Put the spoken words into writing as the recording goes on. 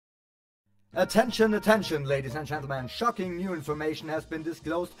Attention, attention, ladies and gentlemen. Shocking new information has been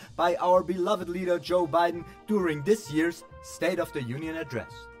disclosed by our beloved leader Joe Biden during this year's State of the Union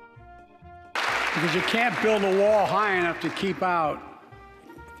address. Because you can't build a wall high enough to keep out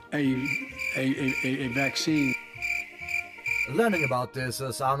a vaccine. Learning about this,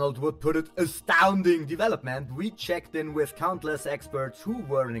 as Arnold would put it, astounding development, we checked in with countless experts who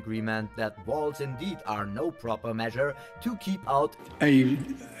were in agreement that walls indeed are no proper measure to keep out a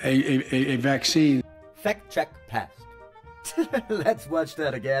vaccine. Fact check passed. Let's watch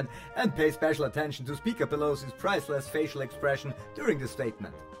that again and pay special attention to Speaker Pelosi's priceless facial expression during the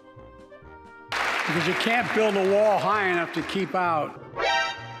statement. Because you can't build a wall high enough to keep out.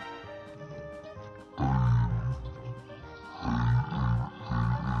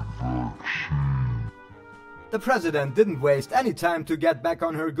 The president didn't waste any time to get back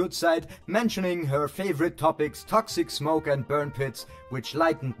on her good side, mentioning her favorite topics, toxic smoke and burn pits, which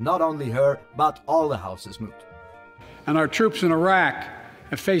lightened not only her, but all the House's mood. And our troops in Iraq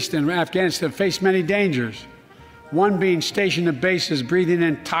in Afghanistan have faced many dangers. One being stationed at bases breathing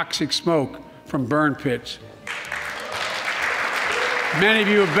in toxic smoke from burn pits. Many of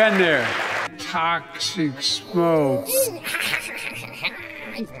you have been there. Toxic smoke.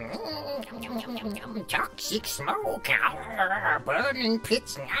 Toxic smoke, burning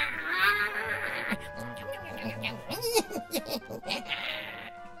pits.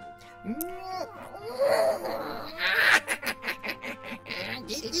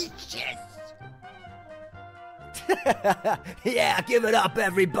 Delicious. Yeah, give it up,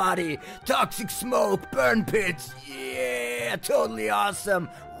 everybody. Toxic smoke, burn pits. Yeah, totally awesome.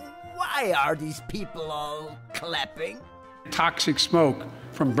 Why are these people all clapping? Toxic smoke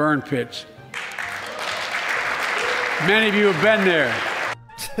from burn pits. Many of you have been there.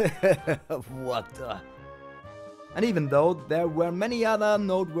 What the? And even though there were many other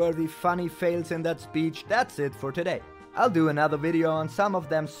noteworthy funny fails in that speech, that's it for today. I'll do another video on some of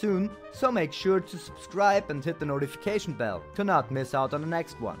them soon, so make sure to subscribe and hit the notification bell to not miss out on the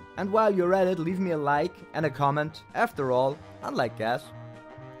next one. And while you're at it, leave me a like and a comment. After all, unlike gas,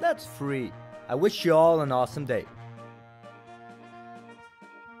 that's free. I wish you all an awesome day.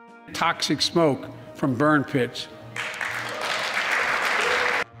 Toxic smoke from burn pits.